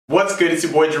What's good? It's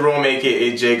your boy Jerome,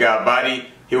 aka J Got Body,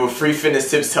 here with free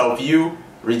fitness tips to help you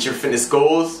reach your fitness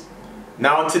goals.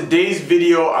 Now in today's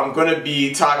video, I'm going to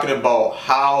be talking about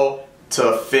how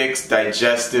to fix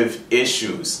digestive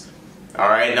issues.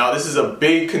 Alright, now this is a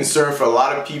big concern for a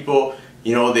lot of people.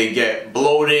 You know, they get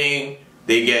bloating,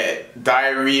 they get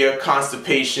diarrhea,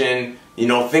 constipation, you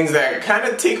know, things that kind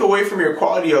of take away from your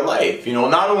quality of life. You know,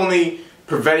 not only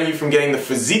preventing you from getting the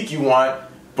physique you want,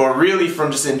 but really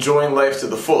from just enjoying life to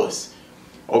the fullest.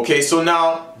 Okay, so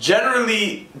now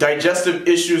generally digestive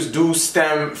issues do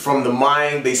stem from the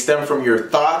mind, they stem from your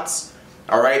thoughts.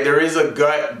 Alright, there is a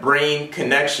gut-brain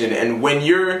connection, and when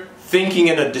you're thinking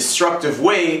in a destructive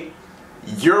way,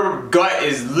 your gut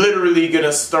is literally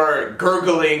gonna start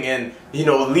gurgling and, you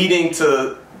know, leading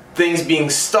to things being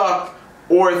stuck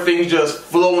or things just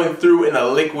flowing through in a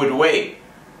liquid way.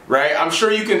 Right? I'm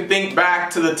sure you can think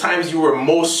back to the times you were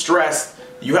most stressed,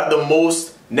 you had the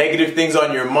most negative things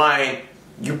on your mind.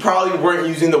 You probably weren't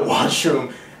using the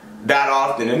washroom that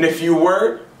often, and if you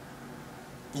were,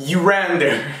 you ran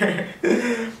there.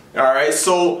 Alright,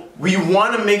 so we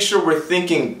want to make sure we're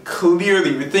thinking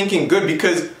clearly, we're thinking good,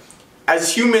 because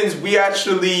as humans we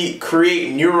actually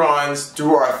create neurons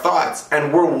through our thoughts,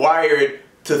 and we're wired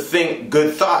to think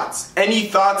good thoughts. Any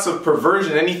thoughts of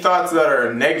perversion, any thoughts that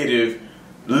are negative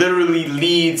literally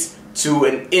leads to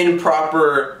an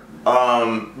improper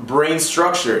brain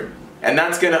structure, and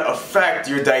that's going to affect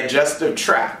your digestive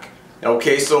tract.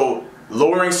 Okay, so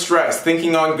lowering stress,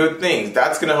 thinking on good things,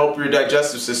 that's going to help your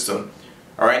digestive system.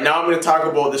 Alright, now I'm going to talk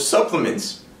about the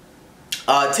supplements.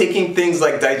 Taking things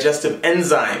like digestive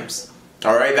enzymes.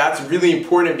 Alright, that's really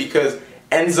important because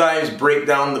enzymes break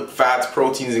down the fats,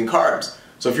 proteins, and carbs.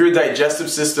 So if your digestive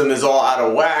system is all out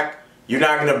of whack, you're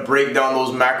not going to break down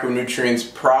those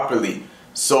macronutrients properly.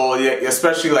 So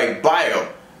especially like bile.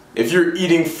 If you're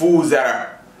eating foods that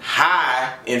are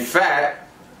high in fat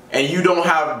and you don't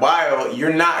have bile,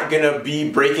 you're not going to be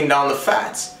breaking down the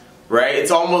fats, right?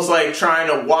 It's almost like trying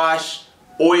to wash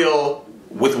oil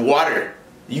with water.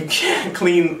 You can't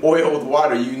clean oil with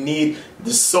water. You need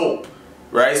the soap,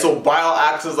 right? So bile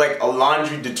acts as like a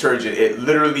laundry detergent. It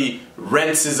literally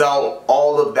rinses out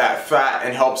all of that fat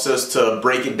and helps us to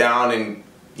break it down and,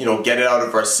 you know, get it out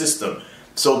of our system.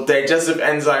 So digestive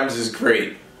enzymes is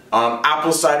great.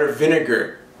 Apple cider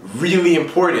vinegar, really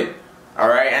important.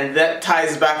 Alright, and that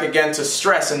ties back again to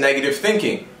stress and negative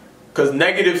thinking, because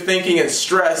negative thinking and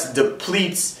stress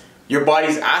depletes your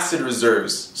body's acid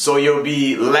reserves, so you'll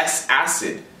be less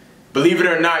acid. Believe it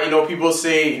or not, you know, people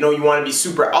say, you know, you want to be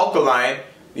super alkaline.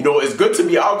 You know, it's good to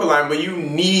be alkaline, but you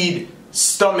need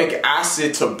stomach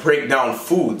acid to break down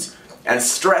foods, and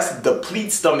stress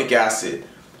depletes stomach acid.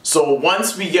 So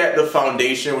once we get the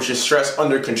foundation, which is stress,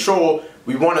 under control,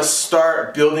 we want to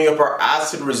start building up our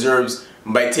acid reserves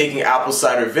by taking apple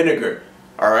cider vinegar.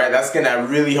 Alright, that's going to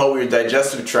really help your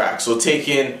digestive tract. So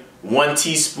taking 1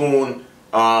 teaspoon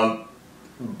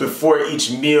before each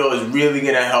meal is really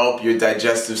going to help your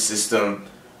digestive system.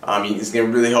 It's going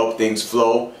to really help things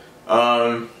flow.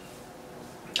 I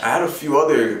had a few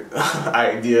other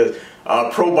ideas.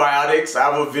 Probiotics, I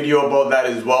have a video about that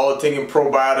as well. Taking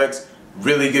probiotics,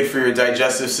 really good for your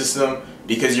digestive system,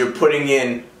 because you're putting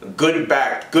in good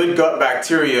gut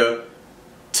bacteria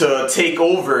to take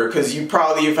over, because you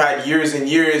probably have had years and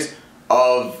years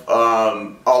of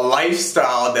a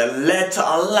lifestyle that led to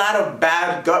a lot of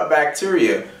bad gut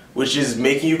bacteria, which is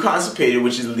making you constipated,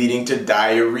 which is leading to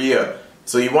diarrhea.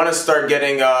 So you want to start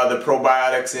getting the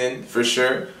probiotics in for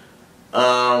sure.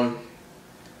 I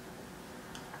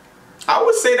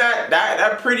would say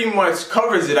that pretty much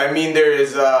covers it. I mean, there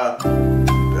is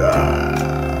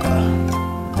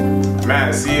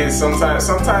man, see, sometimes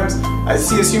I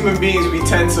see, as human beings we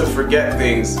tend to forget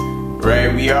things,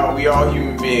 right? We all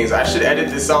human beings. I should edit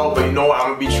this out, but you know what,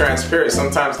 I'm gonna be transparent.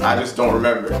 Sometimes I just don't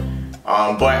remember,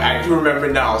 but I do remember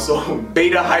now. So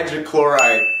beta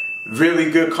hydrochloride,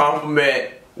 really good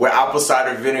complement with apple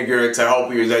cider vinegar to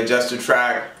help your digestive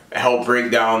tract and help break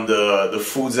down the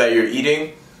foods that you're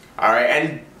eating. Alright,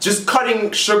 and just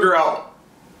cutting sugar out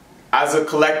as a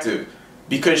collective,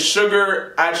 because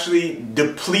sugar actually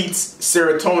depletes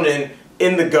serotonin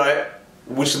in the gut,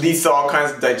 which leads to all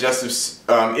kinds of digestive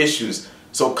issues.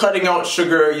 So cutting out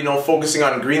sugar, you know, focusing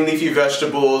on green leafy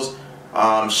vegetables,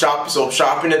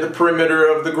 shopping at the perimeter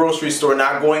of the grocery store,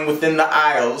 not going within the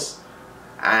aisles,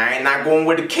 not going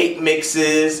where the cake mix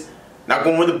is, not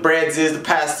going where the breads is, the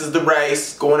pastas, the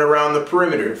rice, going around the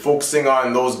perimeter, focusing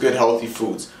on those good healthy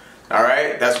foods.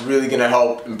 Alright, that's really going to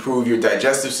help improve your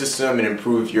digestive system and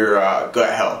improve your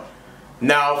gut health.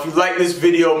 Now, if you like this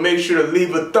video, make sure to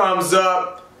leave a thumbs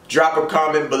up, drop a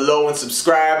comment below and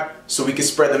subscribe so we can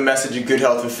spread the message of good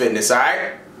health and fitness,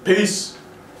 alright? Peace.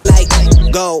 Like,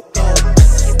 go.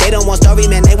 They don't want story,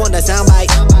 man, they want the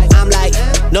soundbite. I'm like,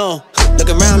 no, look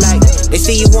around like they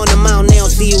see you on the mountain, they don't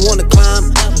see you on the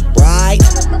climb. Right,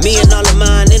 me and all of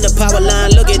mine in the power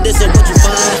line. Look at this and what you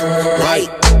find. Right,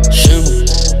 shimmer,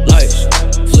 lights,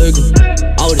 flicker,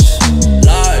 all this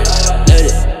light, let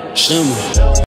it shimmer.